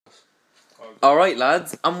Alright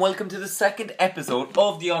lads, and welcome to the second episode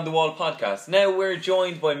of the On The Wall podcast. Now we're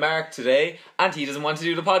joined by Mark today, and he doesn't want to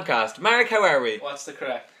do the podcast. Mark, how are we? What's the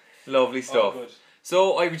crack? Lovely stuff. Good.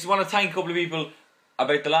 So I just want to thank a couple of people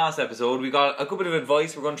about the last episode. We got a good bit of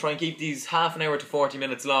advice. We're going to try and keep these half an hour to 40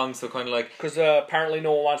 minutes long, so kind of like... Because apparently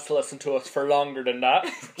no one wants to listen to us for longer than that.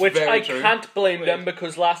 Which Very I true. can't blame them,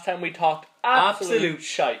 because last time we talked absolute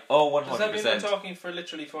shite. Oh, 100%. Does that mean we're talking for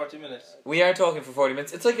literally 40 minutes? We are talking for 40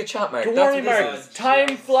 minutes. It's like a chat, Mark. Don't That's worry, what this Mark. is.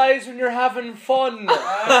 Time flies when you're having fun.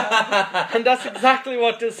 And that's exactly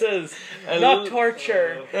what this is. Not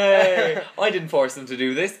torture. Hey, I didn't force them to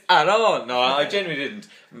do this at all. No, I genuinely didn't.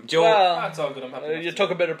 Joe... That's all good, I'm happy. You took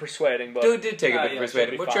a bit of persuading, but... Joe did take a bit of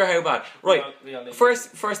persuading, but sure, how bad? Right, We all need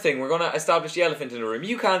first thing, we're going to establish the elephant in the room.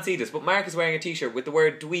 You can't see this, but Mark is wearing a t-shirt with the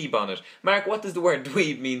word dweeb on it. Mark, what does the word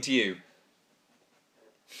dweeb mean to you?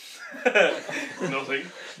 Nothing. I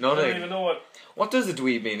don't Nothing. even know what. What does a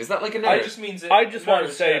dweeb mean? Is that like a nerd? I just means it. I just want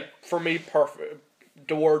to nerds, say, yeah. for me,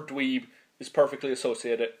 the word dweeb is perfectly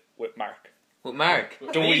associated with Mark. Well, Mark.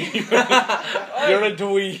 Dweeb. You're a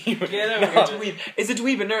dweeb. Get A out. dweeb. Is a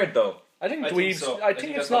dweeb a nerd though? I think I think dweebs. so. I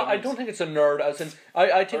think that's it's not. what it I don't means. think it's a nerd. As in,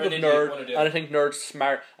 I think Or of an idiot, nerd, one or the and I other. think nerd's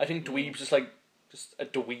smart. I think dweebs just like just a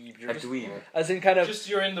dweeb. You're A just, dweeb. as in kind of Just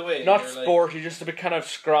you're in the way. not you're like- sporty, just a bit kind of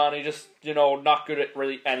scrawny, just not good at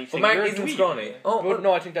really Well, anything. Mark You're a isn't dweeb. scrawny. Oh, Well,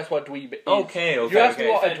 no, I think that's what dweeb is. Okay, You asked me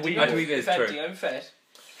what a Fat, dweeb A is. dweeb is fatty, true. I'm fat.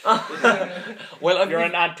 well, You're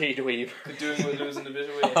an anti-dweeb. Could do with losing a bit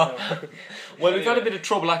of weight. No. well, we've had a bit of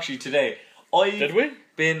trouble actually today. Did we?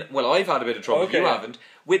 I've had a bit of trouble. Okay. You haven't.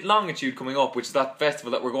 With Longitude coming up, which is that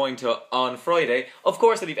festival that we're going to on Friday. Of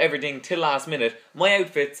course, I leave everything till last minute. My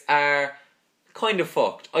outfits are kind of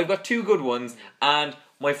fucked. I've got two good ones, and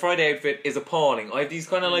my Friday outfit is appalling. I have these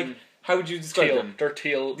kind of like, how would you describe Teal. them? They're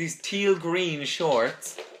teal. These teal green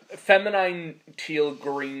shorts. Feminine teal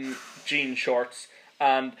green jean shorts,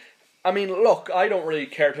 and I mean, look, I don't really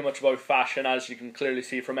care too much about fashion, as you can clearly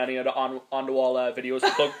see from any of the on the wall videos.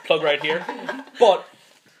 Plug right here. But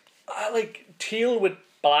I like teal with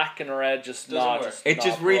black and red. Just Doesn't not. work. It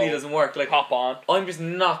just really doesn't work. Like, Hop on. I'm just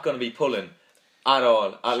not going to be pulling at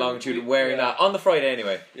all at Longitude wearing that on the Friday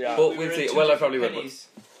anyway. Yeah. But We we'll were see. in two Well, I different probably will. pennies.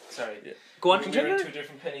 Sorry. Go on. We were in two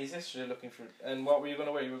different pennies yesterday looking for. And what were you going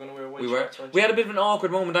to wear? You were going to wear white We were. shorts, weren't We you? had a bit of an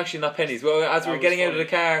awkward moment actually in that Penny's. Well, as we were That getting was out of the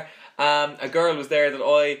car, a girl was there that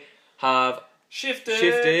I have shifted.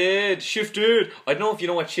 I don't know if you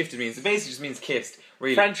know what shifted means. It basically just means kissed.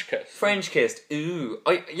 Really. French kissed. Ooh.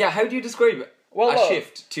 How do you describe it? Well, a look,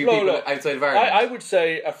 shift to look, people look. outside of Ireland. I would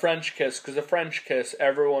say a French kiss, because a French kiss,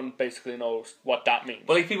 everyone basically knows what that means.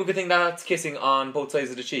 But like people could think that's kissing on both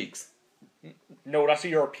sides of the cheeks. No, that's a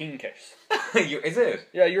European kiss. Is it?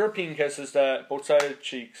 Yeah, European kiss is the both sides of the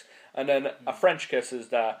cheeks, and then a French kiss is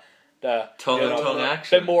the Tongue and tongue a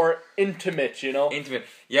action. bit more intimate, Intimate.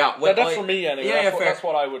 Yeah. Well, that's for me anyway. Yeah, that's, fair. That's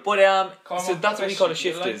what I would. But so that's what we call a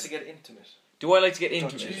shift Do you like is. to get intimate? Do I like to get Do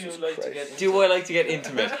intimate? you like to get intimate? Do I like to get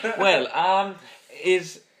intimate? Well,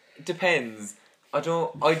 it depends.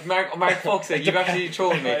 Mark Fox said you've actually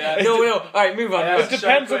trolled me. No. Alright, move on. Yeah, It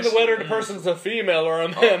depends on question. whether the person's a female or a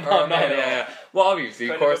man. Or a man, yeah. Well, obviously,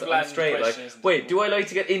 of Kind of course, a I'm bland straight. Like, question, isn't it? wait, do I like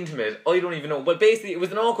to get intimate? I don't even know. But basically, it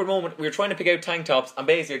was an awkward moment. We were trying to pick out tank tops, and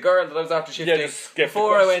basically, a girl that I was after shifting just skip the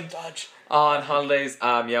before I question. went on holidays,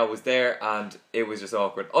 was there, and it was just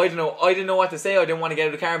awkward. I didn't know what to say. I didn't want to get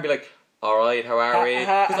out of the car and be like, "Alright, how are we?"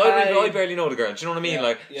 Because I barely know the girl. Do you know what I mean? Yeah,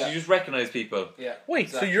 Like, yeah. so you just recognise people. Yeah. Wait,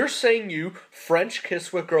 exactly. so you're saying you French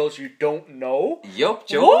kiss with girls you don't know? Yup,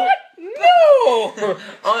 Joe. What? No!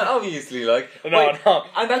 Obviously, like. No, Wait, no.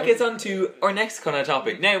 And that gets on to our next kind of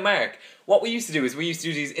topic. Now, Mark, what we used to do is we used to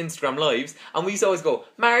do these Instagram lives, and we used to always go,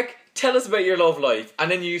 "Mark, tell us about your love life," and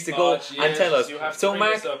then you used to go and tell us. You have to So, bring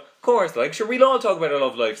Mark, this up. of course, like, sure, we'll all talk about our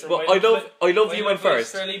love lives, Sure, but my I love my you love went life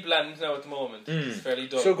first. is fairly bland now at the moment. It's fairly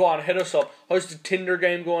dull. So go on, hit us up. How's the Tinder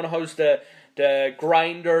game going? How's the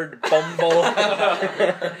Grindr, the Bumble,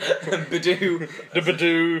 Badoo. the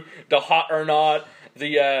Badoo, the Hot or Not,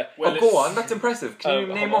 the Well, Go on, that's impressive. Can you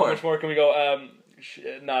name how more? much more can we go?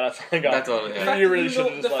 No, that's all I got. That's all I the got. fact You that really you should know,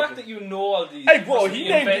 have the just fact left that you know all these. Hey, bro, must he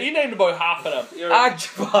be named about half of them. You're-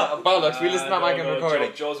 Bollocks, we listen to that back in no,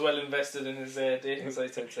 recording. Joe's well invested in his dating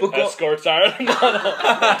sites. I'd say. But go- Escorts are.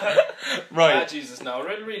 Right. Jesus, now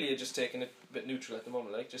really just taking it a bit neutral at the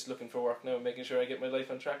moment, like just looking for work now, and making sure I get my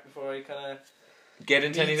life on track before I kind of Get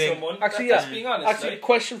into meet anything? someone. Actually, That's yeah. being honest. Actually, like.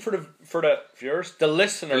 question for the viewers, the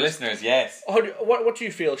listeners. The listeners, yes. What do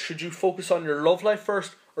you feel? Should you focus on your love life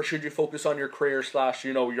first, or should you focus on your career /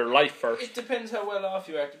 your life first? It depends how well off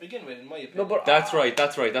you are to begin with, in my opinion. No, but That's right.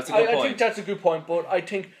 That's a good I point. think that's a good point, but I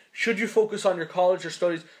think should you focus on your college or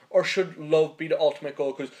studies, or should love be the ultimate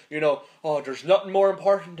goal? Because, there's nothing more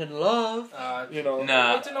important than love. Nah. I don't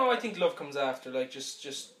know. I think love comes after. Like just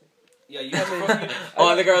yeah. You have to.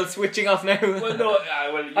 Oh, the girl's switching off now. Well, no.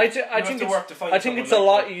 I think it's a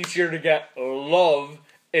lot easier to get love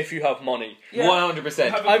if you have money.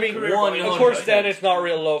 100%. I mean, of course, 100%. then it's not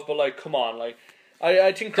real love, but like, come on, like,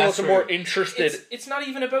 I think girls are more interested. It's not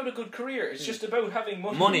even about a good career. It's just about having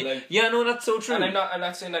money. Money. Like, Yeah, no, that's so true. and I'm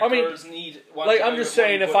not saying that I mean, girls want like, to I'm have just money,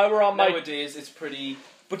 saying, if but I were on my- nowadays, it's pretty.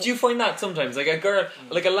 But do you find that sometimes, like a girl,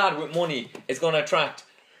 like a lad with money, is going to attract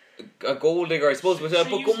a gold digger, I suppose. But Sure,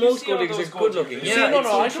 you most see gold all diggers those are gold good looking. diggers. Yeah, See, no, it's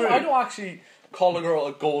no, so I true. don't actually call a girl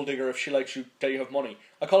a gold digger if she likes you that you have money.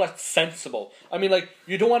 I call that sensible. I mean, like,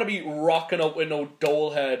 you don't want to be rocking up with no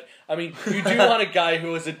dole head. I mean, you do want a guy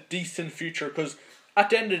who has a decent future, because at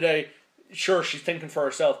the end of the day, sure, she's thinking for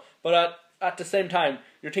herself, but at the same time,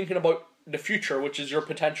 you're thinking about the future, which is your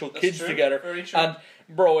potential That's kids true. together. Very true. And,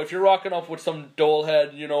 bro, if you're rocking up with some dole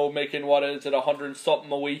head, making, what is it, 100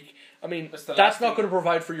 something a week, I mean, That's the that's last not thing. going to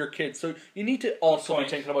provide for your kids. So you need to also be point.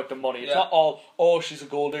 thinking about the money. It's Yeah. not all, she's a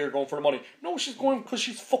gold digger going for the money. No, she's going because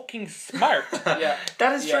she's fucking smart. Yeah.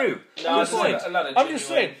 That is Yeah. true. No, Good there's point. a lot of I'm just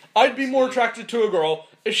saying, genuine- I'd be more attracted to a girl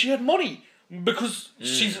if she had money. Because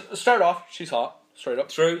start off, she's hot, straight up.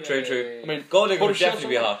 True. Yeah. I mean, Gold digger but would if she definitely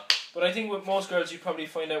be also- hot. But I think with most girls, you probably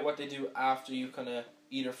find out what they do after you kind of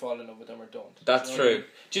either fall in love with them or don't. That's You know what I true.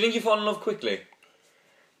 Do you think you fall in love quickly?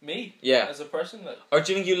 mean? Me? Yeah. As a person? Like, Or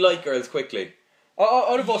do you think you like girls quickly?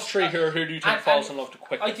 Out of us three here, who do you think And- falls and in love too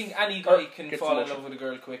quick? I think any guy can gets fall in emotional. love with a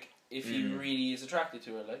girl quick if he really is attracted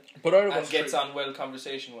to her, like. But out of And us gets three, on well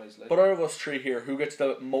conversation-wise, like. but out of us three here, who gets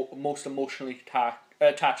the most emotionally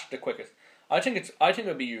attached the quickest? I think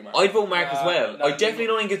it'd be you, man. I'd vote Mark as Nah, well. not I definitely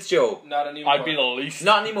don't think it's Joe. Not anymore. I'd be the least.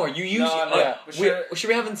 Not anymore. You usually. No, but sure-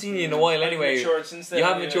 we haven't seen you in a while I've anyway. matured since then, You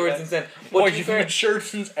have anyway, matured like. since then. But Boy, to be you've fair, matured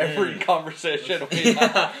since every conversation we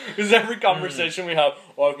have. Because every conversation we have,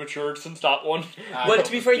 I've matured since that one. well,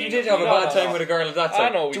 to be fair, you did have a No, bad no. time with a girl at that I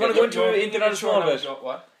time. know, Do we you want to did. go into that a small bit?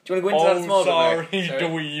 What? Do you want to go into that a small sorry, bit? Sorry.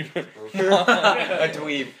 dweeb. A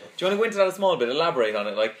dweeb. Do you want to go into that a small bit? Elaborate on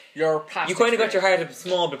it. Like Your past you kind of got your experience. heart a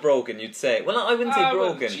small bit broken. You'd say. Well, I wouldn't say Ah, well,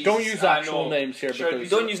 broken. geez. Don't use I actual know. names here Sure, because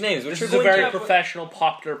Don't use names. But this you're is a going very to. but- professional,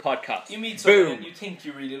 popular podcast. You meet someone Boom. and you think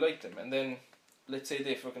you really like them, and then let's say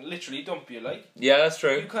they fucking literally dump you, like. Yeah, that's You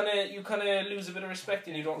true. kind of lose a bit of respect,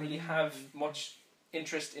 and you don't really have much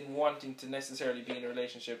interest in wanting to necessarily be in a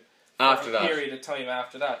relationship After for a that, period of time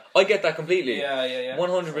after that. I get that completely. Yeah.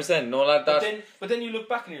 100%. No, that. But then you look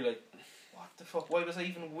back and you're like, what the fuck? Why was I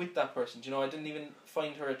even with that person? Do you know, I didn't even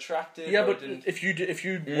find her attractive. Yeah, or but didn't, if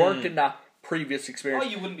you weren't in that previous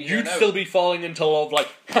experience, you wouldn't be here you'd now. still be falling into love like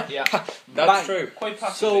Yeah, That's bang. true. quite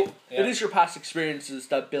possibly. So yeah. it is your past experiences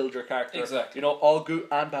that build your character. Exactly. You know, all good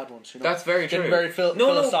and bad ones. You know, That's very Getting true. very No,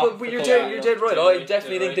 philosophical. but you're Yeah, dead. You're dead right. I dead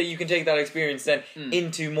definitely right. think that you can take that experience then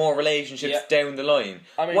into more relationships Yeah. down the line.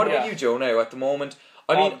 I mean, What about yeah. you, Joe? Now at the moment,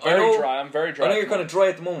 I mean, I'm very I know, dry. I'm very dry. I know you're kind of dry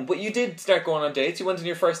at the moment, but you did start going on dates. You went on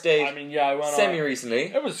your first date I mean, yeah, I went semi on. recently.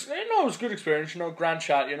 It was a good experience. You know, grand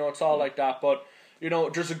chat. You know, it's all like that. But you know,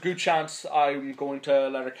 there's a good chance I'm going to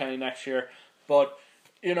Letterkenny next year. But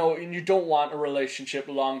you know, and you don't want a relationship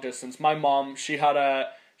long distance. My mom, she had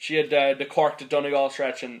the Cork to Donegal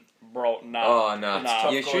stretch, and bro, nah. Oh no! Nah.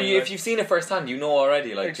 Yeah, Tough sure. going, If like- you've seen it firsthand, you know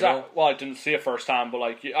already. Like Exactly. you know. Well, I didn't see it firsthand, but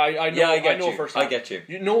like I know, Yeah, I get know you. firsthand. I get you.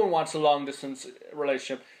 No one wants a long distance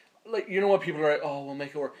relationship. Like you know what people are like, oh, we'll make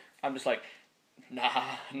it work. I'm just like, nah,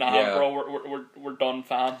 Yeah. bro, we're done,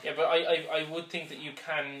 fam. Yeah, but I would think that you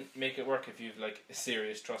can make it work if you've like a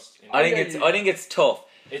serious trust. In I it. think it's tough.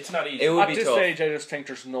 It's not easy. It would At be this tough. stage, I just think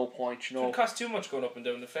there's no point. You It know, would cost too much going up and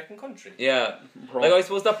down the fucking country. Yeah. bro. Like I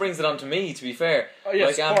suppose that brings it on to me. To be fair. Oh,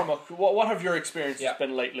 yes, Like, Cormac, what have your experiences Yeah.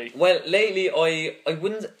 been lately? Well, lately I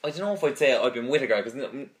don't know if I'd say I've been with a guy because I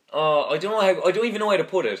don't know how, I don't even know how to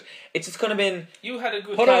put it. It's just kind of been. You had a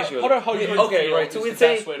good Put Casual. it how you Okay, feel right, so is we'd the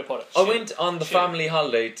say- best way to put it. I went on the Chill. family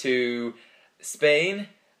holiday to Spain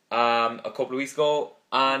a couple of weeks ago,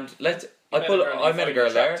 and I met a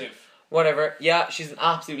girl there. Whatever, yeah, she's an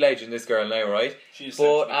absolute legend. This girl now, right? She's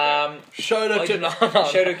But Shout out I- to Nan. shout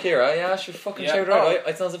out Kira, yeah, she fucking Yeah. shout her out.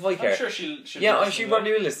 It sounds like I care. I'm sure she'll Yeah, listen she to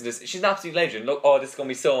probably will listen to this. She's an absolute legend. Look, oh, this is gonna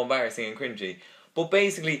be so embarrassing and cringy. But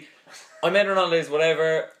basically, I met her on holidays,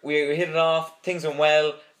 whatever. We hit it off. Things went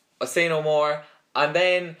well. I say no more. And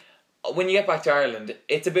then when you get back to Ireland,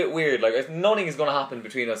 it's a bit weird. Like nothing is gonna happen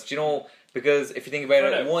between us. Do you know? Because if you think about For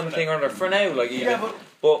it, now, one for thing or another. For now, like even, Yeah,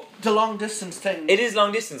 but the long distance thing. it is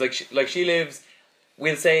long distance. Like she lives.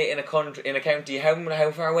 We'll say in a country, in a county. How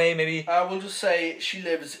far away? Maybe. We'll just say she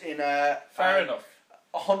lives in a Fair enough.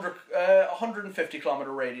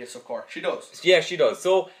 150-kilometre radius of Cork. She does. Yeah, she does.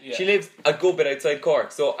 So Yeah. she lives a good bit outside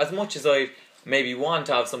Cork. So as much as I maybe want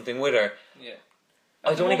to have something with her, Yeah.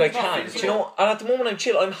 I don't think I can. Do you know? And at the moment I'm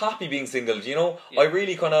chill. I'm happy being single. Do you know? Yeah. I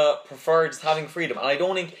really kind of prefer just having freedom, and I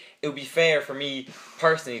don't think it would be fair for me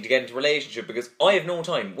personally to get into a relationship because I have no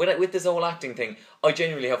time with this whole acting thing. I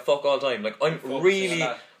genuinely have fuck all time. Like I'm Focusing on really,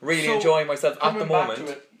 that. really So, enjoying myself at the Coming back moment.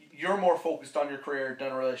 to it, you're more focused on your career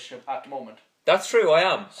than a relationship at the moment. That's true. I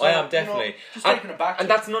am. So, I am you definitely. know, just and, taking it back and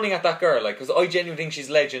to- that's nothing at that girl, like, because I genuinely think she's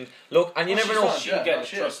legend. Look, and you Well, never she's know. not. She'll Yeah, get no, it.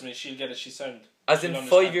 she Trust me, she'll get it. She's sound. As in She'll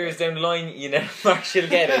 5 understand years it. down the line, you never. Mark, she'll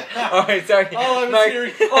get it. All right, sorry. Oh, I was Mark,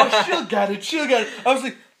 serious. Oh, she'll get it. She'll get it. I was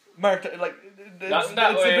like, Mark, like, Not in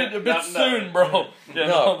that way, a bit not in that soon, way. bro. Yeah,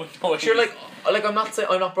 No. but no, Sure, like I'm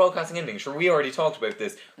not broadcasting anything. Sure, we already talked about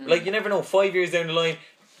this. Like, you never know. 5 years down the line,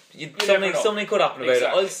 never know. something could happen about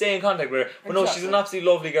Exactly. it. I'll stay in contact with her. But no, she's Exactly. an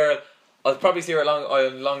absolutely lovely girl. I'll probably see her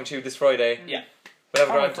on Longitude this Friday. Yeah. We'll have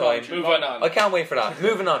a Can't grand wait for time. Longitude. Move on. I can't wait for that.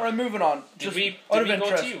 Moving on. Alright, moving on. Did Just we out of go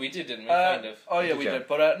interest. to you? We did, didn't we? Uh, Kind of. Oh yeah, we Okay. did.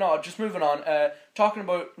 But no, just moving on. Talking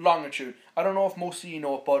about longitude. I don't know if most of you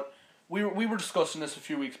know it, but we were discussing this a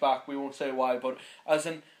few weeks back. We won't say why, but as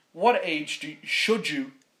in, what age should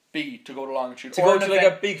you be to go to longitude? To Or go an to like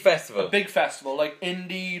event- a big festival. a big festival like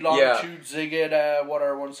Indie, Longitude, Ziggit, what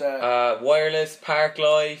are ones? Wireless, Park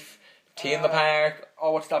Life, Tea in the Park.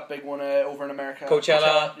 Oh, what's that big one over in America?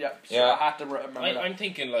 Coachella. Yeah, so Yeah. I had to remember that. I'm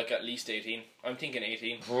thinking like at least 18. I'm thinking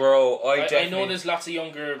 18. Bro, I I definitely... know there's lots of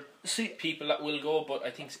younger See, people that will go, but I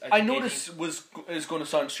think I know 18. this is going to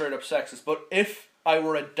sound straight up sexist, but if I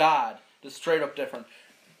were a dad, that's straight up different.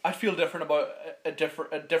 I feel different about a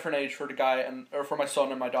different age for the guy or for my son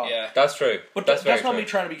and my daughter. Yeah. That's true. But that's that's not very me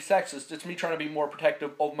true. trying to be sexist. It's me trying to be more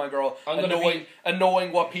protective of my girl I'm and gonna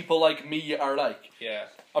knowing what people like me are like. Yeah.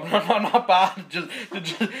 I'm not bad. I'm just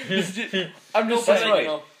That's saying, right. you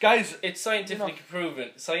know, guys. It's scientifically proven.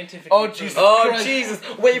 Scientifically Oh, proven Jesus. Oh, Christ.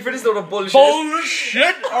 Jesus. Wait for this load of bullshit.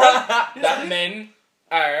 Bullshit. that men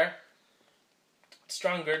are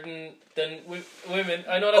stronger than women.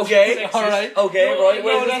 I know that's Okay, sexist. all right. Okay, No, right. no,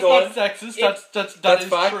 Where's No, this that's going? not sexist. That's That is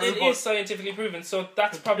fact. true. It but is scientifically proven, so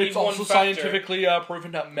that's probably it's one also factor. scientifically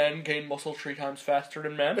proven that men gain muscle 3 times faster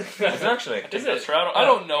than men. Is it actually? Is That's it? right. I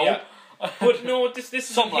don't know. Yeah. But no, this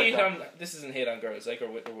isn't Something like hate that. on this isn't hate on girls like or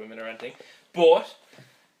women or anything. But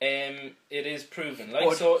it is proven. Like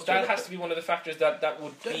But so straight that up. has to be one of the factors that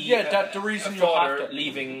would be Yeah, that the reason a you have father to.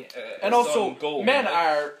 leaving And a also, son go. men like,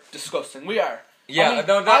 are disgusting. We are. Yeah, I mean,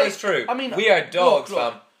 no, that is true. I mean, we are dogs,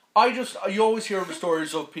 look, fam. you always hear the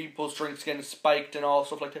stories of people's drinks getting spiked and all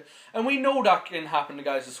stuff like that, and we know that can happen to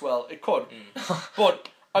guys as well. It could, but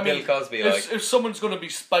I mean, Bill Cosby, if someone's going to be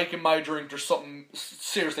spiking my drink, there's something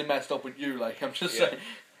seriously messed up with you. Like I'm just Yeah. saying.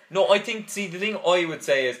 No, I think, see, the thing I would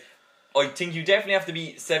say is, I think you definitely have to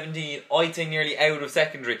be 17, I'd say nearly out of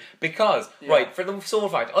secondary, because, Yeah. right, for the sole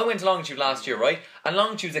fact, I went to Longitude last year, right, and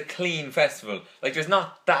Longitude's a clean festival. Like, there's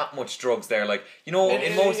not that much drugs there, like, you know,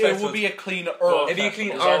 in most it festivals... would be a clean But It'd be a clean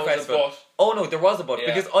There's art always a festival. but. Oh no, there was a but,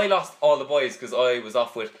 Yeah. because I lost all the boys, because I was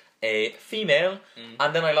off with a female,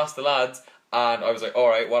 and then I lost the lads, and I was like,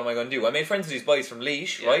 alright, what am I going to do? I made friends with these boys from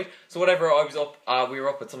Laois, Yeah. right? So whatever, I was up, we were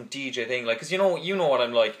up at some DJ thing, like, because you know what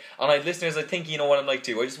I'm like, and listeners, I think you know what I'm like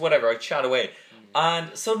too, I chat away.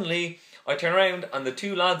 And suddenly, I turn around, and the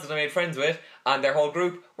 2 lads that I made friends with, and their whole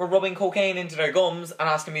group, were rubbing cocaine into their gums, and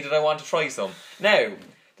asking me did I want to try some. Now,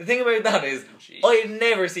 the thing about that is, Jeez. I had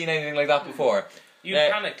never seen anything like that before. You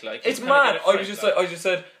Now, panic like It's you kinda mad. get a I fright, was just like. I just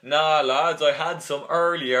said, nah, lads, I had some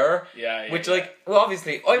earlier. Yeah, Which, yeah. like, well,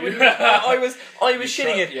 obviously, I was You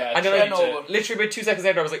shitting try- it, yeah, and then try I to- literally about 2 seconds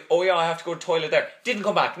later, I was like, oh yeah, I have to go to the toilet there. Didn't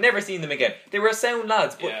come back. Never seen them again. They were sound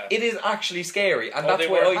lads, but Yeah. it is actually scary, and Oh, that's they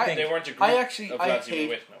what were- I think. They weren't a group I of lads you were hate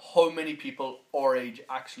with. No. how many people our age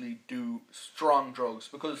actually do strong drugs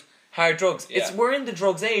because Hard drugs. Yeah. We're in the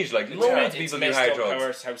drugs age. Like, loads of people do messed hard up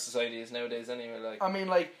drugs. how society is nowadays anyway. Like I mean,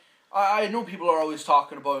 like, I know people are always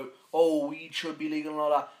talking about, oh, weed should be legal and all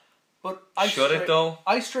that. But Should it though?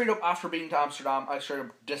 I straight up, after being to Amsterdam, I straight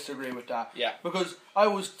up disagree with that. Yeah. Because I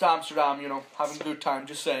was to Amsterdam, you know, having a good time,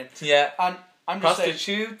 just saying. Yeah. And I'm just saying,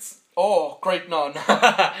 Prostitutes. oh, great, no.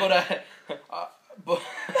 But, but...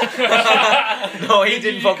 No, he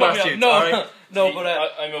didn't fuck cut me off. prostitutes. No, Alright. no, but...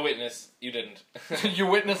 I'm a witness. You didn't. you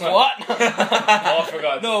witnessed what? Oh, for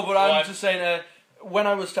God's No, sake. but Go I'm on. just saying, when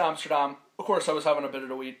I was to Amsterdam, of course I was having a bit of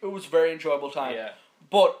the weed. It was a very enjoyable time. Yeah.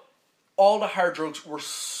 But all the hard drugs were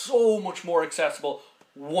so much more accessible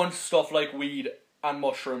once stuff like weed and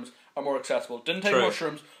mushrooms are more accessible. Didn't take True.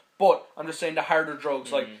 mushrooms, but I'm just saying the harder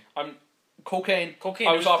drugs, like cocaine. Cocaine,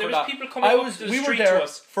 I there was was offered that. people coming up to the we were street there to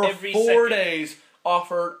us for every 4 second. days,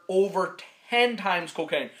 offered over 10 times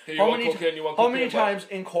cocaine. Here, you want cocaine, you want how cocaine, many what? times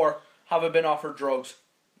in Cork have I been offered drugs?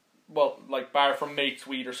 Well, like bar from mate's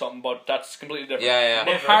weed or something, but that's completely different. Yeah.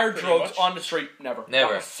 But Never, hard pretty drugs much. on the street, never.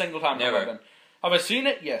 Never. Not a single time Never. have I been. Have I seen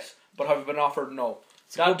it? Yes. But have I been offered? No.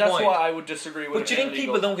 a good That's point. why I would disagree with it. But do you think being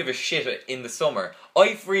people illegal. don't give a shit in the summer?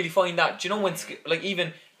 I really find that. Do you know when, like,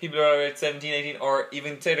 even people who are at 17, 18, or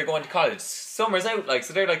even say they're going to college, summer's out, like,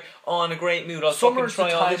 so they're like, oh, in a great mood, I'll Summer's the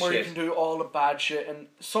fucking try all time this where you shit. can do all the bad shit, and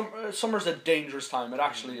summer's a dangerous time. It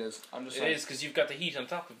actually is. I'm just It saying. is because you've got the heat on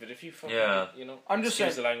top of it. If you fucking, Yeah. you know, I'm just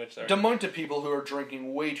excuse saying, the language there. The amount of people who are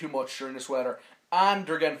drinking way too much during this weather, and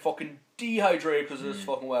they're getting fucking dehydrated because of this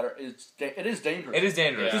fucking weather, it is dangerous. It is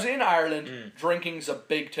dangerous. Because in Ireland, drinking's a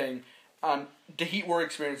big thing, and the heat we're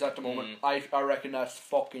experiencing at the moment, I reckon that's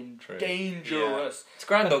fucking True. dangerous. It's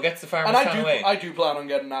grand though, gets the farmers And town away. I do plan on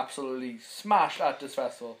getting absolutely smashed at this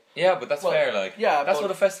festival. Yeah, but that's Well, fair, like. yeah, That's but-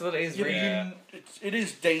 what a festival is, You- really. Yeah. it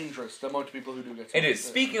is dangerous, the amount of people who do get It is. smashed.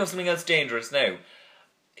 Speaking of something else dangerous now,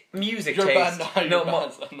 music Your taste. band, no, your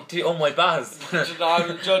bands. oh, my baz.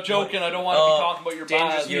 I'm just joking, I don't want to be talking about your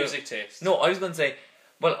Dangerous band. music taste. No, I was going to say,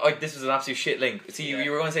 well, this was an absolute shit link. See, you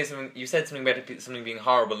were going to say something, you said something about something being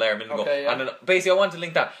horrible there a minute ago. Okay, yeah. And then, basically, I want to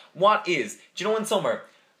link that. What is, do you know in summer,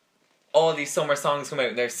 all these summer songs come out,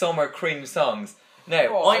 and they're summer cringe songs. Now,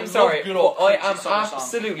 Oh, I I'm love sorry, good but old I cringy am summer songs.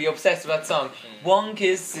 absolutely obsessed with that song. One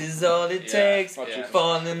kiss is all it Yeah, takes, yeah.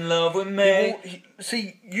 fall in love with He me. won't-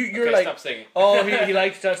 see, you're Okay, like, stop singing. oh, he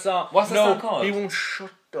likes that song. What's the no, song called? he won't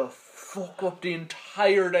shut the fuck up the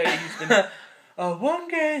entire day. He's been, one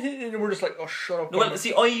guy, and we're just like, oh, shut up. No, well,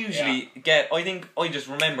 see, I usually I think I just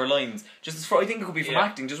remember lines. I think it could be from Yeah.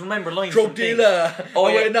 acting. Just remember lines. Drug from things. dealer. Oh,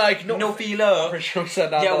 yeah. wait, Nike. No feel Pretty sure we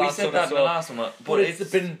said that. Yeah, in the we last said one that as in the well. last one, But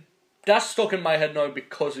it's been that's stuck in my head now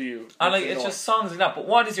because of you. and like it's just songs like that. But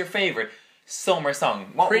what is your favorite summer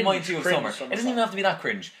song? What Cringe, reminds you of cringe summer? summer It doesn't even song. have to be that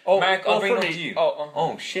cringe. Oh, Mark, I'll bring it for over me. to you.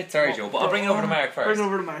 Oh. Shit, sorry, Joe, but I'll bring it over to Mark Bring first. it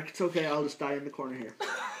over to Mark. It's okay. I'll just die in the corner here.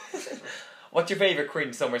 What's your favorite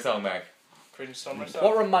cringe summer song, Mark? Cringe summer song.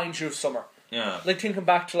 What reminds you of summer? Yeah. Like thinking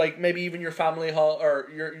back to like maybe even your family or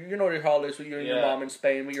your holidays with you and your Yeah. mom in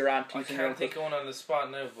Spain with your aunties I and your can't uncles. think of one on the spot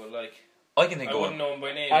now, but like I can think I of wouldn't one. know them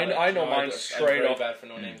by name. I like, know you mine I'm straight very up. bad for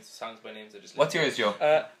no names, songs by names. I just What's yours,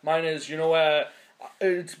 Joe? Mine is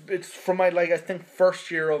it's from my like I think first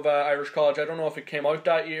year of Irish college. I don't know if it came out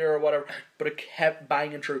that year or whatever, but it kept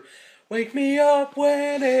banging through. Wake me up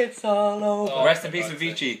when it's all over. Oh, Rest in for peace God's with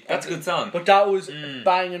Vici. That's a good song. But that was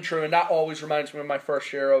banging through, and that always reminds me of my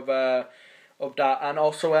first year of that. And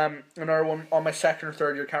also another one on my second or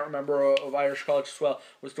third year, can't remember, of Irish college as well,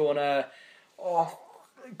 was doing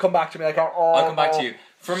come back to me. I'll come back to you.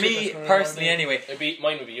 For shit, me, that's gonna personally, remind anyway,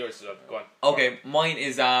 mine would be yours as well. Go on. okay, mine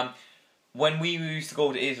is when we used to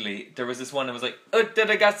go to Italy, there was this one that was like "Utta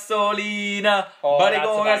de gasolina, Oh, body that's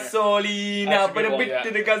go a banger. gasolina, That's a but good a one, bit yeah.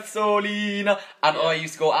 to the gasolina," and Yeah. I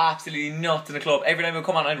used to go absolutely nuts in the club. Every time it would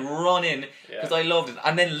come on, I'd run in because Yeah. I loved it.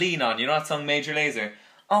 And then Lean On, you know that song Major Lazer.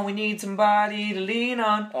 Oh, we need somebody to lean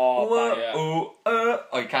on. Oh, yeah.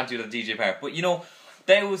 I can't do the DJ part, but you know.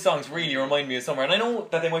 Those songs really remind me of summer, and I know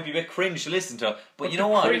that they might be a bit cringe to listen to, but you know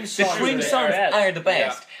what? cringe The songs cringe are the songs best. are the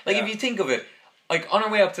best. Yeah, Like yeah. if you think of it, like on our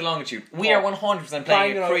way up to Longitude, we are 100% playing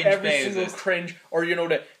banging a out cringe every single playlist. cringe, or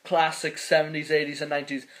the classic 70s, 80s, and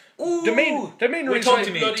 90s. Ooh. The main Which talk I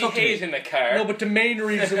to me, bloody talk to me. hate in the car. No, but the main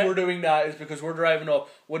reason we're doing that is because we're driving up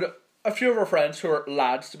with a few of our friends who are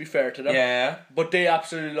lads, to be fair to them. Yeah. But they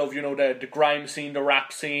absolutely love, the grime scene, the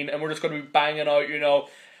rap scene, and we're just going to be banging out,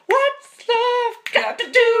 what's love got to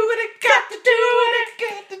do with it, got to do with it,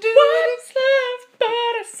 got to do what's love but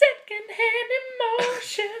a second-hand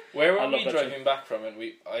emotion. Where I were love we that driving back from? And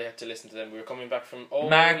I had to listen to them. We were coming back from. Oh,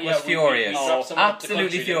 Mark yeah, was furious. We dropped someone up the Absolutely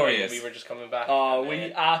country, didn't we? furious. We were just coming back. Oh, and,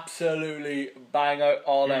 we absolutely bang out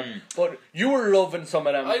all them. Mm. But you were loving some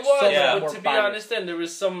of them. I Some was, of Yeah. them but were to be bangers. honest, then there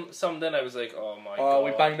was some. Then I was like, oh my god. Oh,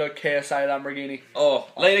 we banged out KSI Lamborghini. Oh,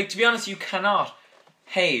 like to be honest, you cannot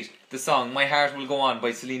hate the song "My Heart Will Go On"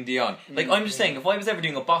 by Celine Dion. Like I'm just saying, if I was ever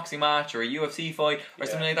doing a boxing match or a UFC fight or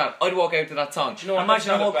something like that, I'd walk out to that song. Do you know what? Imagine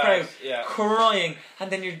That's a whole not a crowd bad- yeah. crying,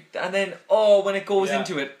 and then when it goes Yeah.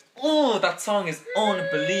 into it, that song is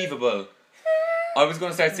unbelievable. I was going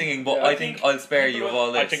to start singing, but Yeah, I I think think I'll spare you of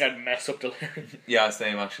all this. I think I'd mess up the lyrics. Yeah,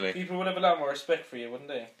 same actually. People would have a lot more respect for you, wouldn't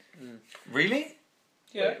they? Really?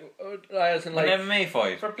 Yeah. As in, An like, MMA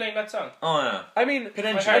fight? For playing that song. Oh yeah. I mean, My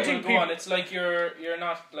Potentially. heart I think will go people- on. It's like you're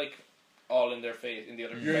not like all in their face, in the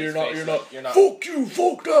other you're guy's not. face. You're like, not. You're not. Fuck you.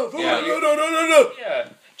 Fuck that. Yeah. No. Yeah.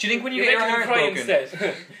 Do you think when you You're get your making them heart cry broken?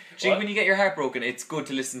 instead. Do you think when you get your heart broken, it's good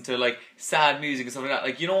to listen to like sad music and stuff like that?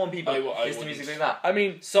 Like you know when people I listen to music like wouldn't. that. I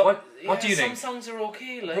mean, So What do you some think? songs are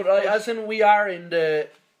okay, like. but as in we are in the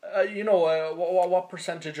what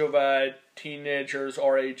percentage of teenagers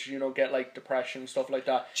our age, get like depression, stuff like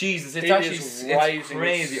that? Jesus, It is it's rising,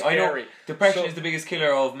 crazy. it's I know scary. depression So- is the biggest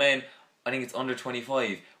killer of men. I think it's under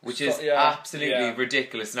 25, which So- is yeah. absolutely Yeah.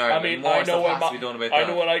 ridiculous in I Ireland. mean, More I know stuff when has to be done about I that.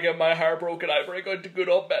 know when I get my heart broken, I break out to good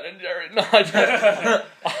old Ben and Jerry. No, I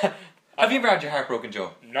don't. Have you ever had your heart broken,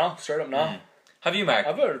 Joe? No, straight up, no. Have you, Mark?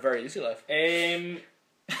 I've had a very easy life.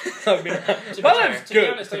 To be, My life's to be good.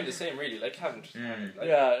 honest, I'm the same. Really, like haven't. Like,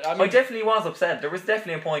 Yeah, I I mean, definitely was upset. There was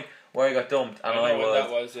definitely a point where I got dumped, and I know I what was.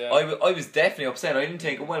 that was. Yeah. I was definitely upset. I didn't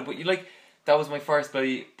take it well, but that was my first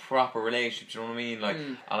bloody proper relationship. Do you know what I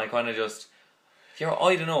mean? And I kind of just,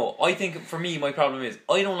 I don't know. I think for me, my problem is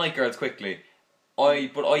I don't like girls quickly. I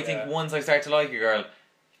think once I start to like a girl,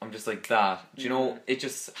 I'm just like that. Do you know? It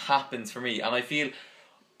just happens for me, and I feel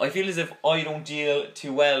as if I don't deal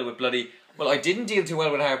too well with bloody. Well, I didn't deal too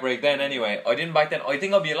well with heartbreak then. Anyway, I didn't back then. I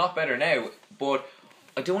think I'll be a lot better now, but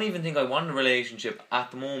I don't even think I want a relationship at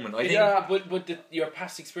the moment. I think But your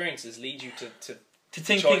past experiences lead you to to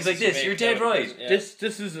think things like choices you this. make You're dead now, right. yeah. this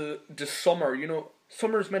is this summer.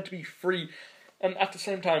 Summer is meant to be free, and at the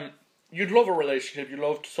same time, you'd love a relationship. You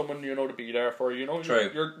love someone to be there for. True.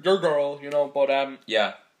 Your girl. But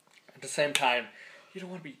Yeah. at the same time, you don't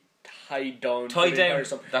want to be tied down. for Tied the down, entire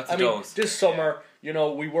summer. that's a I mean, dose. this summer,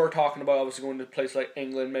 we were talking about obviously going to a place like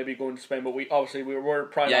England, maybe going to Spain, but we were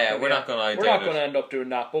probably We're not going we're not going to end up doing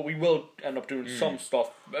that, but we will end up doing some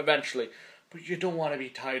stuff eventually. But you don't want to be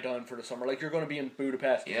tied down for the summer. Like, you're going to be in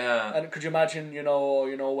Budapest. Yeah. And could you imagine, with all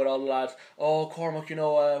the lads, oh, Cormac,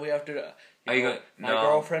 we have to... Are you my no.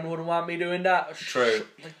 girlfriend wouldn't want me doing that. True.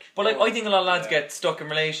 But I think a lot of lads get stuck in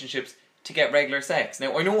relationships to get regular sex.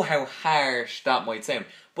 Now, I know how harsh that might sound,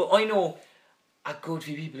 but I know a good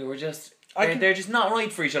few people who are just they're just not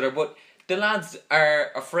right for each other. But the lads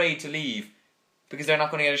are afraid to leave because they're not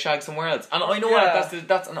going to get a shag somewhere else. And I know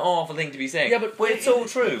that's an awful thing to be saying. Yeah, but it's so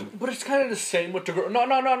true. But it's kind of the same with the girl. No,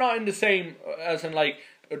 not in the same as in like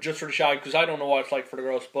just for the shag, because I don't know what it's like for the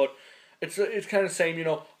girls. But it's kind of the same.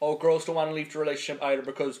 Girls don't want to leave the relationship either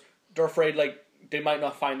because they're afraid like they might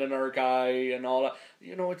not find another guy and all that.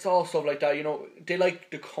 It's all stuff like that. They like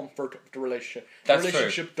the comfort of the relationship. That's the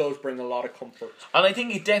relationship does bring a lot of comfort. And I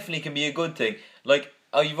think it definitely can be a good thing. Like,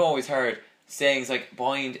 you've always heard sayings like,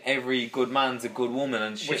 behind every good man's a good woman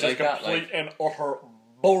and shit Which like is that. complete Like, and utter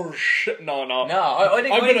bullshit. No. I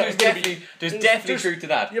think there's definitely there's- truth to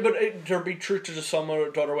that. Yeah, but there'd be truth to some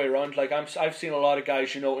the other way around. Like I've seen a lot of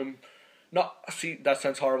guys, that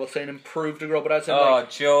sounds horrible saying improve the girl, but I'd say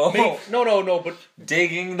Joe. no, but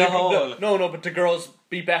Digging the hole. but the girls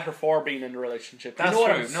be better for being in a relationship. That's you know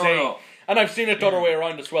what true. I'm No, saying? no. And I've seen it the other way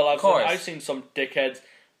around as well. course. I've seen some dickheads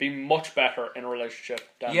be much better in a relationship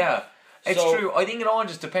than Yeah, it's So- true. I think it all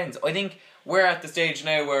just depends. I think we're at the stage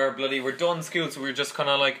now where we're done school, so we're just kind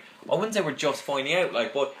of like, I wouldn't say we're just finding out,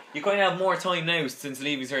 like, but you kind of have more time now since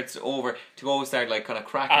leaving certs over to go start like kind of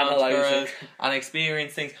cracking on to Analysing. girls and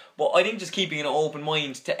experience things. But I think just keeping an open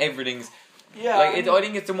mind to everything's Yeah, I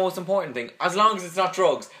think it's the most important thing, as long as it's not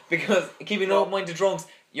drugs, because keeping an open mind to drugs,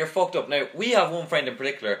 you're fucked up. Now we have one friend in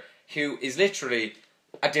particular who is literally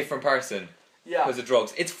a different person. Yeah. Because of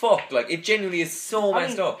drugs. It's fucked. Like, it genuinely is so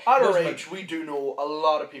messed up. At our Most of age, we do know a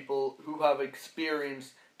lot of people who have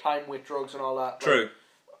experienced time with drugs and all that. True.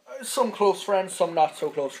 Like, some close friends, some not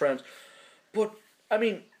so close friends. But, I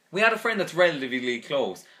mean... We had a friend that's relatively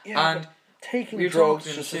close. Yeah, and taking we were drugs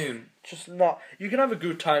talking just soon. just not... You can have a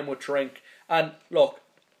good time with drink. And, look,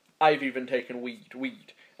 I've even taken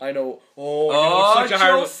weed. I know, it's such a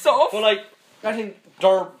hard... Joe, soft. But, like, I think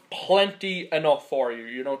there are plenty enough for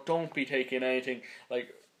you. Don't be taking anything. Like,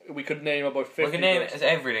 we could name about 50 We can name drugs. it as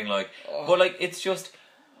everything, like. But, like, it's just...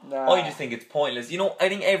 Nah. I just think it's pointless. I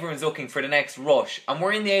think everyone's looking for the next rush. And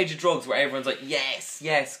we're in the age of drugs where everyone's like, yes,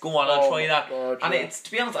 go on, I'll Oh try my that. God, and yeah. it's,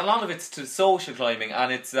 to be honest, a lot of it's to social climbing.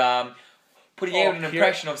 And it's putting out an Pure-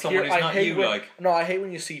 impression of someone pure- who's I not hate you, when- like. No, I hate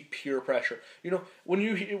when you see peer pressure. When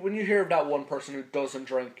you hear of that one person who doesn't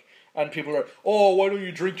drink, and people are, oh, why don't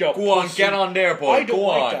you drink, you Go on, pussy?" get on there, boy. I don't Go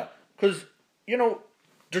like on. that because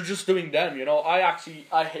they're just doing them.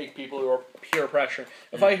 I hate people who are peer pressuring.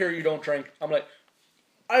 If I hear you don't drink, I'm like,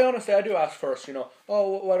 I honestly, I do ask first.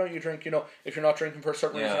 Oh, why don't you drink? If you're not drinking for a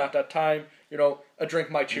certain reason Yeah. at that time, a drink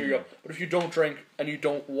might cheer you up. But if you don't drink and you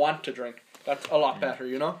don't want to drink, that's a lot better.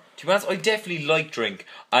 To be honest, I definitely like drink,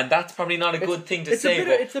 and that's probably not a good thing to say.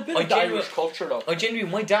 It's a bit I of the Irish culture, though. I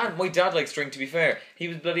genuinely, my dad likes drink. To be fair, he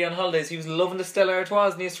was bloody on holidays. He was loving the Stella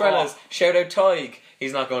Artois and the Estrellas. Shout out Tig.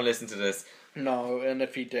 He's not going to listen to this. No, and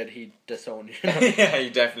if he did, he'd disown you. Yeah, he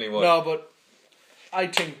definitely would. No, but I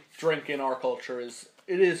think drink in our culture is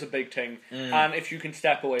a big thing, and if you can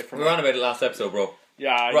step away from We were on about it last episode, bro.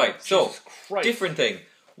 Yeah. Right, so, Jesus Christ. different thing.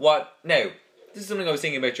 What now? This is something I was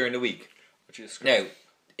thinking about during the week. Jesus Christ. Now,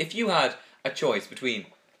 if you had a choice between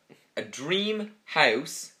a dream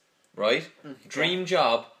house, right, dream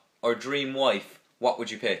job, or dream wife, what would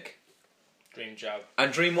you pick? Dream job.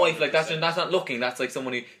 And dream wife, like that's 100%. not looking. That's like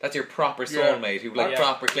someone that's your proper Yeah. soulmate who like Yeah.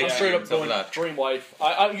 proper I'm clicks with straight you up and stuff going like that. dream wife.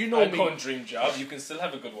 You know I'm me. going dream job. You can still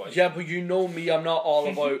have a good wife. Yeah, but you know me. I'm not all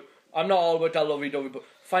about. I'm not all about that lovey-dovey. But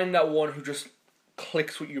find that one who just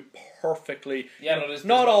clicks with you perfectly. Yeah, no, there's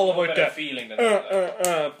not no, all no about better that. feeling than that.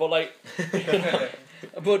 Like. But like,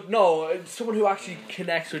 but no, someone who actually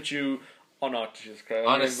connects with you. Oh no, Jesus Christ!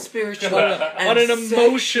 On I a mean, spiritual on and an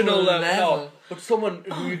emotional sexual level. No, but someone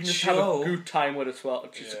who you can just have a Joe. good time with as well.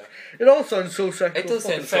 Jesus. Yeah. It all sounds so sexual. It does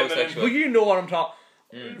sound Fucking so feminine. sexual. But you know what I'm talking.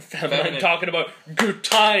 Feminine. I'm talking about good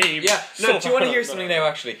time. Yeah, no, do you want to hear something now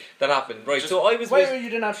actually that happened? Right, so I was with, Wait, you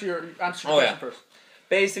didn't answer your Oh, question yeah. first.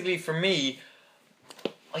 basically for me,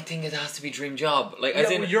 I think it has to be dream job. Like Yeah,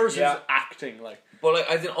 as in well, yours yeah. is acting, like. But like,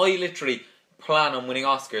 as in, I literally plan on winning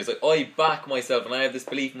Oscars. Like, I back myself, and I have this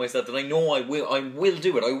belief in myself that I know I will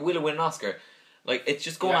do it. I will win an Oscar. Like, it's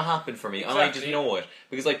just going to Yeah. happen for me, and I just Exactly. know it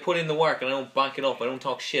because I put in the work, and I don't back it up. I don't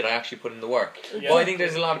talk shit. I actually put in the work. Yeah. But I think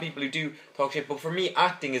there's a lot of people who do talk shit. But for me,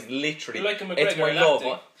 acting is literally You're like a it's McGregor my in love.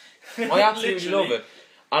 acting. I absolutely Literally. love it,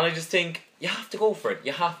 and I just think you have to go for it.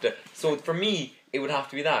 You have to. So for me, it would have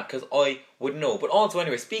to be that because I would know. But also,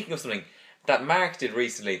 anyway, speaking of something that Mark did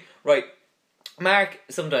recently, right? Mark,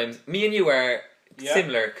 sometimes me and you are Yeah.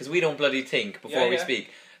 similar because we don't bloody think before Yeah, we yeah. speak.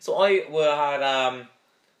 So I had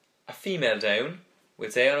a female down,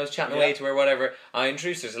 we'd say, and I was chatting away Yeah. to her, whatever. I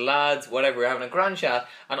introduced her to lads, whatever. We were having a grand chat,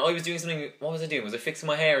 and I was doing something. What was I doing? Was I fixing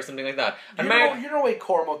my hair or something like that? And Mark, You know why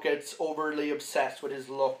Cormac gets overly obsessed with his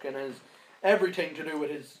look and his everything to do with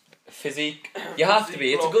his. physique. You have to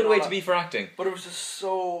be. It's a good way to be for acting. But it was just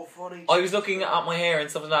so funny. I was looking at my hair and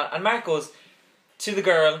stuff like that, and Mark goes to the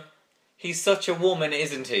girl, "He's such a woman,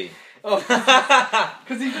 isn't he?"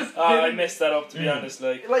 Because he just I messed that up, to be honest.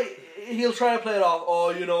 like he'll try to play it off. Oh,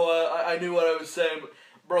 you know, I knew what I was saying, but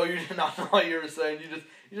bro, you did not know what you were saying.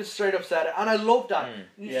 You just straight up said it, and I love that.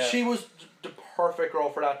 Yeah. She was the perfect girl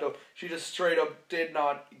for that, though. She just straight up did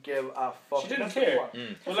not give a fuck. She didn't That's what care. you are. Well,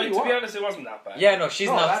 That's like, what to you be are. honest, it wasn't that bad. Yeah, no, she's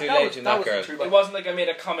No, not that- too that was- legend, that that was girl. true, but It wasn't like I made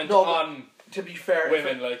a comment No, but- on to be fair,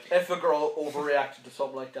 women, like. if a girl overreacted to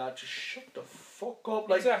something like that, just shut the fuck up.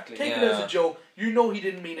 Like, Exactly. take it Yeah. as a joke. You know he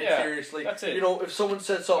didn't mean it Yeah, seriously. that's it. You know, if someone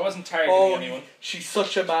said I something, wasn't targeting oh, anyone. she's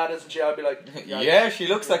such a man, isn't she? I'd be like, Yeah, she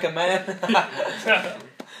looks like a man.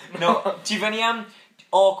 No, do you have any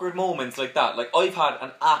awkward moments like that? Like, I've had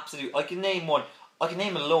an absolute. I can name one. I can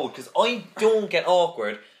name a load because I don't get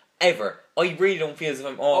awkward ever. I really don't feel as if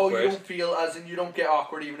I'm Oh, awkward. you don't feel as in you don't get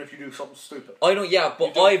awkward even if you do something stupid. I don't. Yeah, but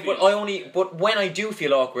You don't feel- But when I do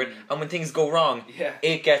feel awkward and when things go wrong, Yeah.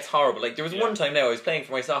 it gets horrible. Like there was Yeah. one time now I was playing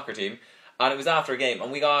for my soccer team, and it was after a game,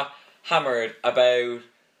 and we got hammered about.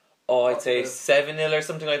 Oh, I'd say 7-0 or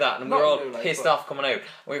something like that, and we were all Nothing new, like, pissed but- off coming out.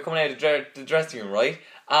 We were coming out of the dressing room, right?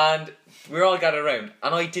 And we were all gathered around,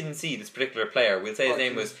 and I didn't see this particular player. We'll say his Oh,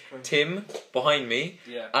 name was Jesus Christ. Tim behind me,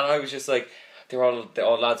 Yeah. and I was just like, the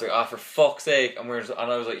lads were, for fuck's sake, and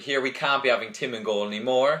I was like, here we can't be having Tim in goal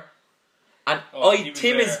anymore. And Oh, he was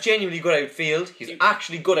Tim there. is genuinely good outfield. He's He-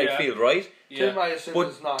 actually good yeah. outfield, right? Tim, Yeah. I assume, But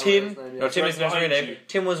is not Tim, his name, no, yeah. Tim Right isn't his real behind name. you.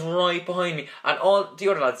 Tim was right behind me, and all the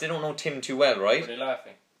other lads, they don't know Tim too well, right? Were they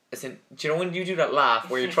laughing? Listen, do you know when you do that laugh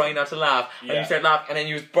where you're trying not to laugh and Yeah. you start laughing and then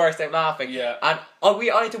you just burst out laughing? Yeah. And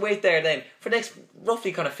I had to wait there then for the next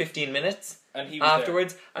roughly kind of 15 minutes And he was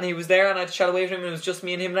afterwards, and he was there, and I had to chat away from him, and it was just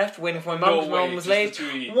me and him left waiting for my mum No because my way, mum was just late. the two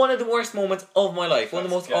of you. One of the worst moments of my life, one of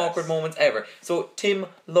the That's most gas. awkward moments ever. So Tim,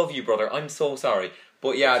 love you, brother. I'm so sorry,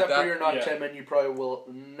 but yeah, Except for that, you're not yeah. Tim and you probably will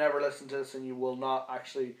never listen to this and you will not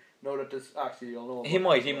actually know that this, actually you'll know. he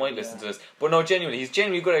might listen to this, but no, genuinely, he's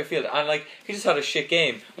genuinely good outfield, and like he just had a shit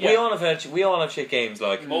game. We Yeah. all have shit games,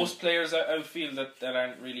 like. Most players outfield that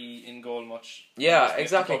aren't really in goal much. Yeah, Just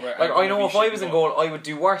exactly. cover Like and I know maybe if I shoot was in goal. goal, I would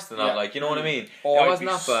do worse than that. Yeah. Like, you know what I mean? Oh, it I'd wasn't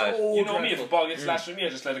be that bad. so You know me, if a dreadful. ball gets slashed at me, I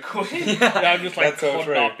just let it go in. Yeah, I'm just like, That's so could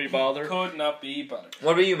true. not be bothered. Could not be bothered.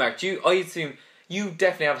 What about you, Mark? I assume you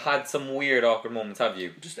definitely have had some weird awkward moments, have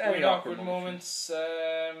you? Just any Any awkward moments.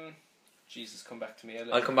 moments? Jesus, come back to me.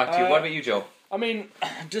 I'll come back to you. What about you, Joe? I mean,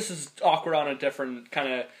 this is awkward on a different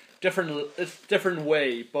different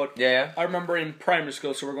way, but Yeah, I remember in primary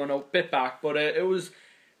school, so we're going a bit back, but I was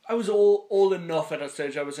old enough at that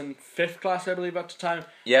stage. I was in 5th class, I believe, at the time.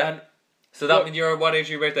 yeah. And, So that Well, means you're what age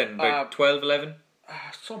are you about then? About 12, 11?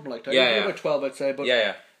 something like that. Yeah, Maybe yeah. about 12, I'd say. But Yeah,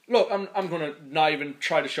 yeah. Look, I'm gonna not even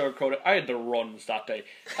try to sugarcoat it. I had the runs that day.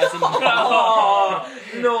 As in,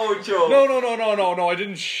 No joke. no. I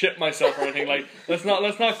didn't shit myself or anything. Like, let's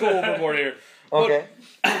not go overboard here. Okay.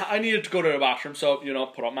 But I needed to go to the bathroom, so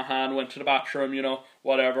put up my hand, went to the bathroom,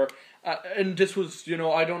 whatever. And this was,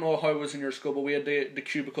 I don't know how it was in your school, but we had the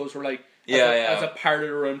cubicles were like as a part of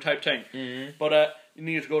the room type thing. Mm-hmm. But you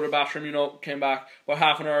needed to go to the bathroom, came back. But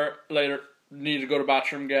half an hour later, needed to go to the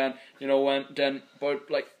bathroom again. Went then, but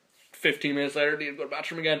like 15 minutes later, needed to go to the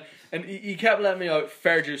bathroom again. And he kept letting me out.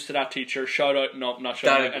 Fair dues to that teacher. Shout out, no, not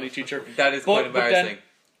shout out any teacher. That is quite embarrassing.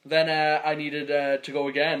 Then I needed to go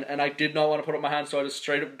again, and I did not want to put up my hand, so I just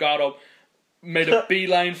straight up got up, made a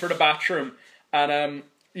beeline for the bathroom, and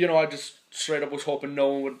I just straight up was hoping no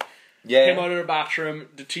one would. Came out of the bathroom.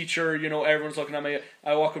 The teacher, everyone's looking at me.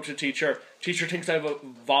 I walk up to the teacher. Teacher thinks I have a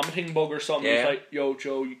vomiting bug or something. Yeah. He's like, "Yo,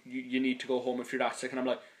 Joe, you need to go home if you're that sick." And I'm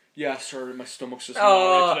like, "Yeah, sir, my stomach's just not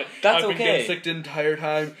right today." That's I've been getting sick the entire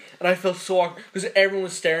time, and I felt so awkward because everyone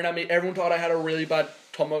was staring at me. Everyone thought I had a really bad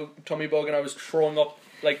tummy bug, and I was throwing up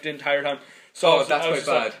like the entire time. So that's quite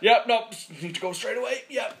bad. Like, yep, no, need to go straight away.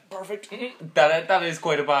 Yeah, perfect. That is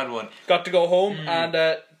quite a bad one. Got to go home,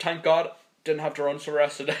 and thank God didn't have to run for the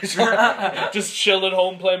rest of the day. So just chilled at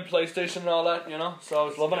home playing PlayStation and all that, So I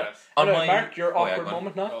was loving it. On Anyway, my- Mark, your awkward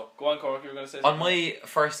moment now. Oh, go on, Cork. You were going to say On something. my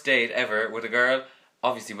first date ever with a girl,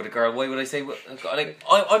 obviously with a girl, why would I say like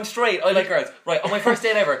I'm straight? I like girls. Right, on my first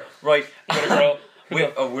date ever, right, With a girl.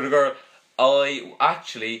 with a girl, I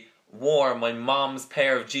actually wore my mom's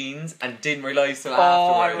pair of jeans and didn't realise till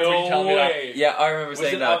afterwards. no No way. way. Yeah, I remember Was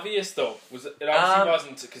saying it that. obvious though? It obviously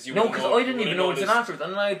wasn't because you. No, wouldn't because know- I didn't you even wouldn't notice it noticed. afterwards,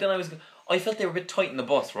 and then I felt they were a bit tight in the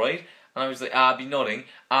bus, right? And I was like, I'll be nutting,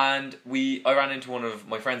 and I ran into one of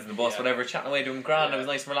my friends in the bus, Yeah. whatever, chatting away, doing grand, Yeah. I was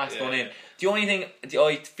nice and relaxed Yeah, going in. yeah. The only thing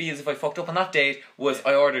I feel as if I fucked up on that date was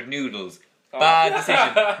I ordered noodles. Bad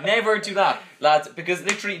decision. Never do that, lads, because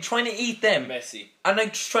literally trying to eat them, Messy. and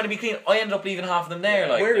like just trying to be clean, I ended up leaving half of them there,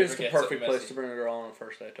 Yeah. like. Where never is the get perfect something place messy. to bring a girl on a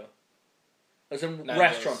first date, though? As in Nando's.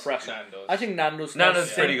 restaurant. Nando's. I think Nando's. Nando's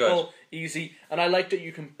nice, pretty simple, easy, and I like that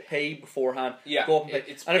you can pay beforehand. Yeah, Go up and pay.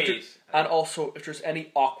 it's and, paid. and also, if there's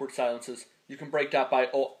any awkward silences, you can break that by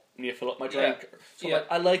I need to fill up my drink. So Yeah.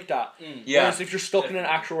 I like that. Yeah. Whereas if you're stuck in an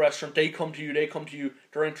actual restaurant, they come to you,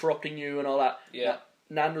 they're interrupting you and all that. Yeah.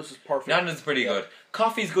 Nando's is perfect. Nando's is pretty good.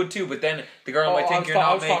 Coffee's good too, but then the girl Oh, might think you're I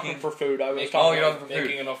not was talking making. for food. I was Making- talking you're talking for food.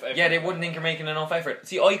 making enough effort. Yeah, they wouldn't think you're making enough effort.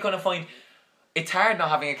 See, I kind of find it's hard not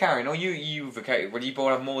having a car. I know you've a car, but you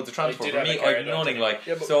both have modes of transport. did For have me, a car, I've don't nothing you? like.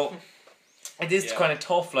 Yeah, but- So it is Yeah. kind of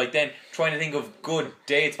tough. Like then trying to think of good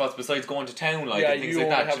date spots besides going to town, like and things you like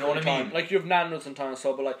only that. have Do you know what I time. mean? Like you have Nando's in town,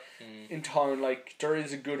 so but like in town, like there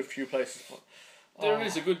is a good few places. There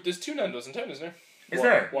is a good. There's two Nando's in town, isn't there? Is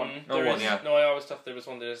there? One. No, There one, is. yeah. No, I always thought there was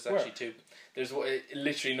one. There's Where? actually two. There's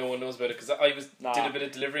literally no one knows about it because I did a bit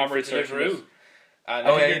of delivery I'm for researching Deliveroo. this. And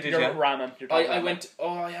Oh, yeah, you're, you did, you're yeah. ramen. You're talking I ramen. went.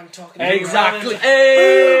 Oh, I am talking. Exactly.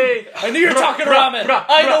 Hey! I knew you're talking ramen. Bra,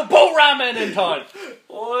 I know boat ramen in town.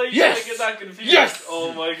 Oh, Yes! I get that confused. Yes!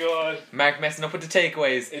 Oh my god. Mark messing up with the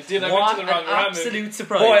takeaways. It did, I What went to the wrong an ramen. absolute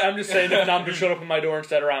surprise. Boy, I'm just saying if Namdo showed up at my door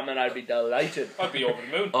instead of ramen, I'd be delighted. I'd be over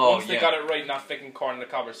the moon. Oh, Once they yeah. got it right, not flicking corn in the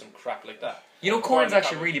cob or some crap like that. You know, Corn corn's on the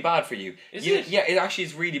actually cob. really bad for you. Is You- it? Yeah, it actually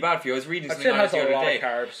is really bad for you. I was reading I'd something say it on it has the a other lot day. of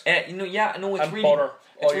carbs. No, it's And really butter.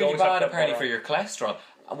 It's Oh, you really always have bad to put apparently butter for your cholesterol,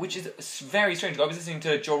 which is very strange. I was listening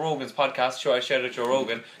to Joe Rogan's podcast. Shout out Joe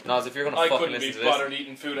Rogan. Naz, if you're gonna I fucking couldn't be listen to this, bothered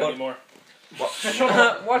eating food But- anymore.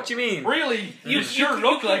 what do you mean? Really? You could-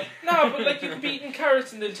 No, but like you could be eating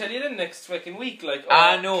carrots and they'll tell you then next fucking week, like,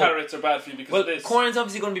 No. carrots are bad for you because Well, of this. corn's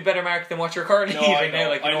obviously going to be better, Mark, than what you're currently No, I eating know, now.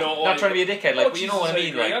 Like, I know, not trying to be a dickhead, like, but you know what I mean.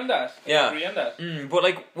 agree Like, on that. Yeah. I agree on that. but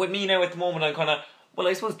like with me now at the moment, I'm kind of. Well,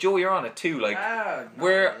 I suppose Joe, you're on it too. Like,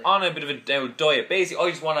 we're on a bit of a diet.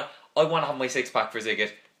 Basically, I wanna have my 6-pack for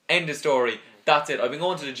Ziggett. End of story. That's it. I've been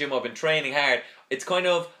going to the gym. I've been training hard. It's kind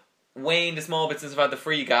of waned a small bit since I've had the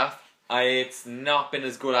free gaff. It's not been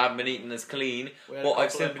as good. I haven't been eating as clean, We had a but couple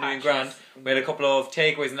I've still of been doing patches. grand. We had a couple of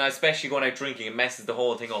takeaways, and especially going out drinking, it messes the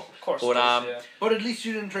whole thing up. Of course. But it does, yeah. But at least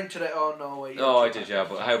you didn't drink today. Oh no, wait. Oh, I did, yeah,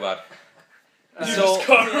 but how bad? You So, just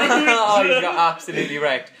got oh, you got absolutely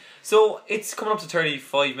wrecked. So it's coming up to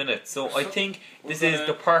 35 minutes. So I think this is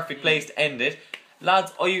the perfect place to end it.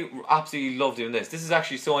 Lads, I absolutely love doing this. This is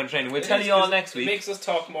actually so entertaining. We'll It tell is, you all 'cause next It week. makes us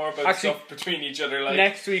talk more about Actually, stuff between each other. Like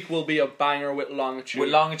Next week will be a banger with longitude.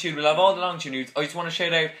 With longitude, we'll have all the longitude news. I just want to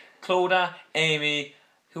shout out Clodagh, Amy,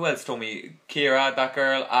 who else told me? Kira, that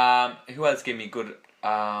girl. Who else gave me good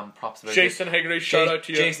props about Jason Haggerty, shout out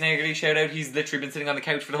to you. Jason Haggerty, shout out. He's literally been sitting on the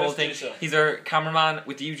couch for the whole Let's thing. do so. He's our cameraman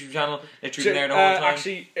with the YouTube channel. Literally been there the whole time.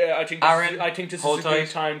 Actually, I think Aaron, this is hold a good tight.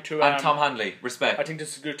 time to. And Tom Handley, respect. I think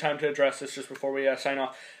this is a good time to address this just before we sign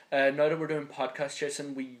off. Now that we're doing podcasts,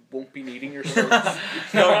 Jason, we won't be needing your service.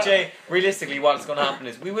 No, Jay, realistically what's going to happen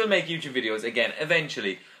is we will make YouTube videos again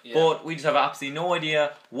eventually, but we just have absolutely no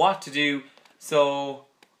idea what to do. So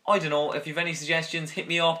I don't know, if you have any suggestions, hit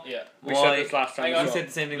me up. Yeah. We said this last time. Hang on. We said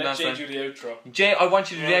the same thing Let last Jay time. do the outro. Jay, I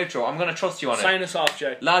want you to do the outro. I'm going to trust you on it. Sign us off,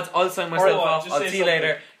 Jay. Lads, I'll sign myself Alright, off. just I'll say see you something.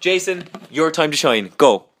 later. Jason, your time to shine.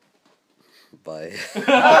 Go. Bye.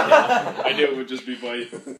 I knew it would just be bye.